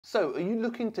So, are you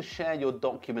looking to share your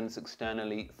documents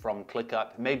externally from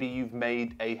ClickUp? Maybe you've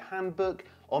made a handbook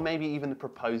or maybe even a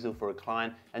proposal for a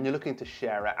client and you're looking to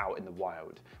share it out in the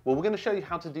wild. Well, we're going to show you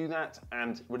how to do that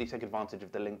and really take advantage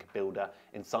of the link builder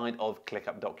inside of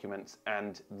ClickUp documents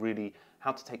and really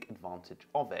how to take advantage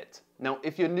of it. Now,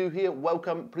 if you're new here,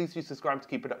 welcome. Please do subscribe to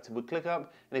Keep Productive with ClickUp.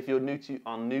 And if you're new to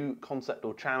our new concept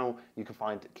or channel, you can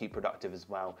find Keep Productive as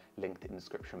well, linked in the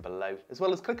description below, as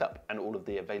well as ClickUp and all of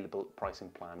the available pricing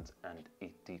plans and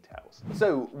details.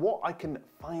 So what I can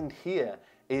find here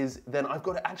is then I've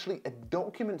got actually a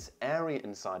documents area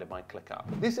inside of my ClickUp.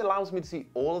 This allows me to see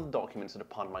all of the documents that are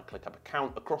part of my ClickUp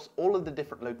account across all of the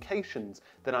different locations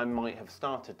that I might have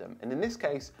started them. And in this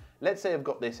case, let's say I've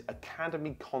got this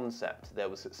academy concept that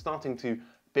was starting to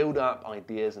build up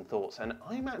ideas and thoughts, and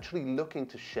I'm actually looking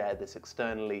to share this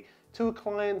externally to a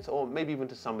client or maybe even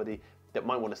to somebody that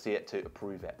might want to see it to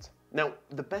approve it. Now,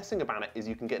 the best thing about it is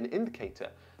you can get an indicator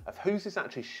of who's this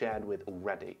actually shared with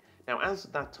already. Now, as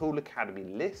that Tool Academy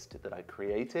list that I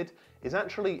created is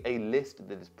actually a list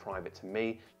that is private to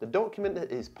me, the document that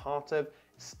it is part of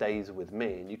stays with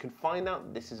me, and you can find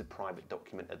out this is a private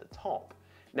document at the top.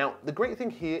 Now, the great thing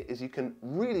here is you can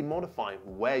really modify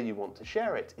where you want to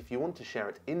share it. If you want to share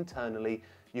it internally,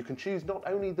 you can choose not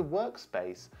only the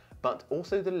workspace, but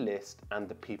also the list and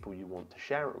the people you want to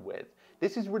share it with.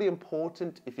 This is really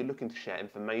important if you're looking to share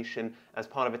information as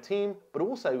part of a team, but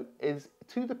also is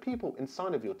to the people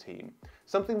inside of your team.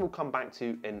 Something we'll come back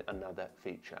to in another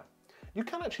feature. You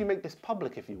can actually make this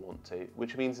public if you want to,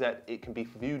 which means that it can be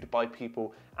viewed by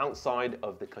people outside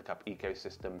of the ClickUp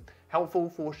ecosystem. Helpful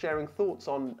for sharing thoughts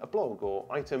on a blog or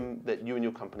item that you and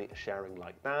your company are sharing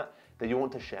like that you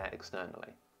want to share externally.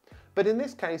 But in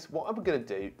this case, what I'm going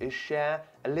to do is share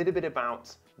a little bit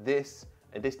about this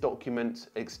document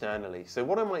externally. So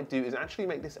what I might do is actually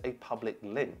make this a public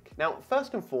link. Now,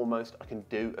 first and foremost, I can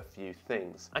do a few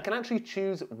things. I can actually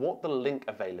choose what the link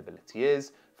availability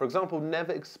is. For example,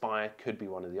 never expire could be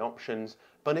one of the options.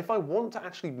 But if I want to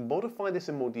actually modify this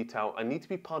in more detail, I need to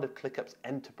be part of ClickUp's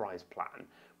enterprise plan,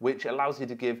 which allows you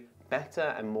to give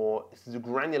better and more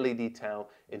granular detail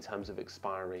in terms of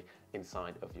expiry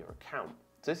inside of your account.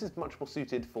 So this is much more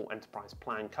suited for enterprise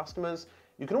plan customers.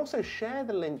 You can also share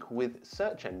the link with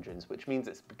search engines, which means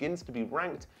it begins to be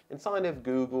ranked inside of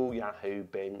Google, Yahoo,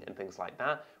 Bing, and things like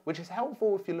that, which is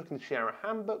helpful if you're looking to share a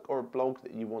handbook or a blog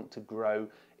that you want to grow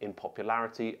in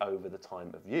popularity over the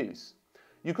time of use.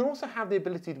 You can also have the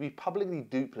ability to be publicly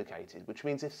duplicated, which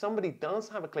means if somebody does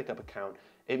have a ClickUp account,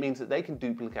 it means that they can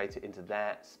duplicate it into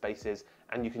their spaces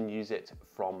and you can use it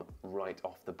from right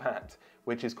off the bat,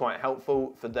 which is quite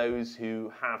helpful for those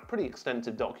who have pretty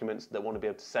extensive documents that want to be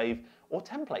able to save or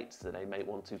templates that they may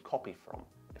want to copy from.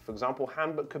 For example,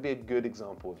 Handbook could be a good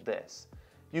example of this.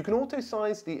 You can auto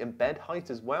size the embed height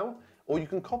as well, or you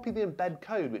can copy the embed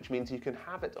code, which means you can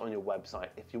have it on your website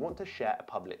if you want to share a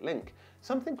public link.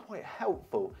 Something quite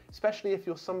helpful, especially if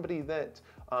you're somebody that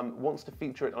wants to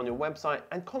feature it on your website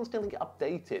and constantly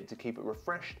update it to keep it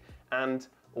refreshed and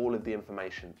all of the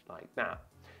information like that.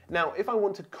 Now, if I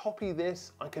want to copy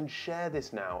this, I can share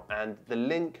this now, and the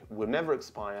link will never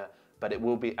expire, but it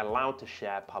will be allowed to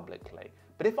share publicly.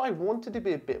 But if I wanted to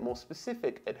be a bit more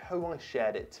specific at who I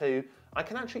shared it to, I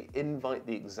can actually invite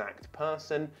the exact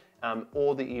person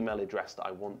or the email address that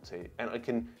I want to, and I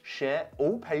can share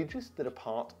all pages that are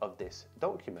part of this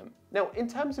document. Now, in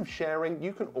terms of sharing,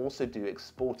 you can also do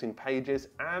exporting pages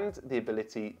and the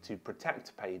ability to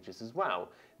protect pages as well.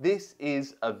 This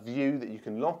is a view that you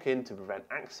can lock in to prevent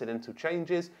accidental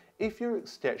changes if you're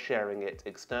sharing it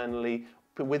externally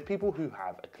with people who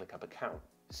have a ClickUp account.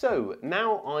 So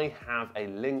now I have a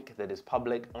link that is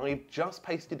public. I've just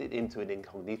pasted it into an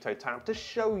incognito tab to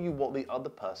show you what the other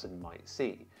person might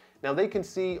see. Now they can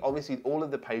see obviously all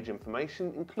of the page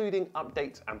information, including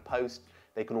updates and posts.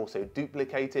 They can also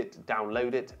duplicate it,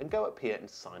 download it, and go up here and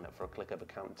sign up for a ClickUp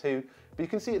account too. But you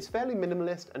can see it's fairly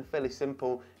minimalist and fairly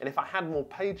simple. And if I had more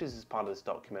pages as part of this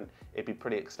document, it'd be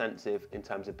pretty extensive in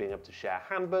terms of being able to share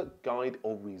a handbook, guide,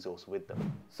 or resource with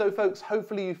them. So folks,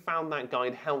 hopefully you found that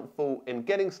guide helpful in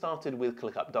getting started with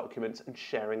ClickUp documents and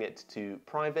sharing it to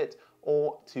private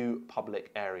or to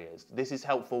public areas. This is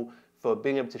helpful for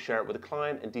being able to share it with a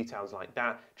client and details like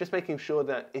that. Just making sure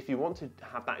that if you want to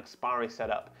have that expiry set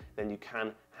up, then you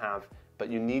can have, but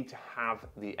you need to have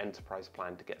the enterprise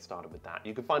plan to get started with that.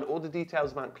 You can find all the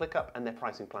details about ClickUp and their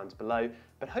pricing plans below,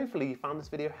 but hopefully you found this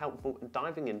video helpful in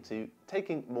diving into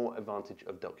taking more advantage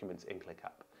of documents in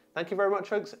ClickUp. Thank you very much,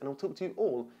 folks, and I'll talk to you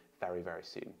all very, very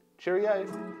soon. Cheerio!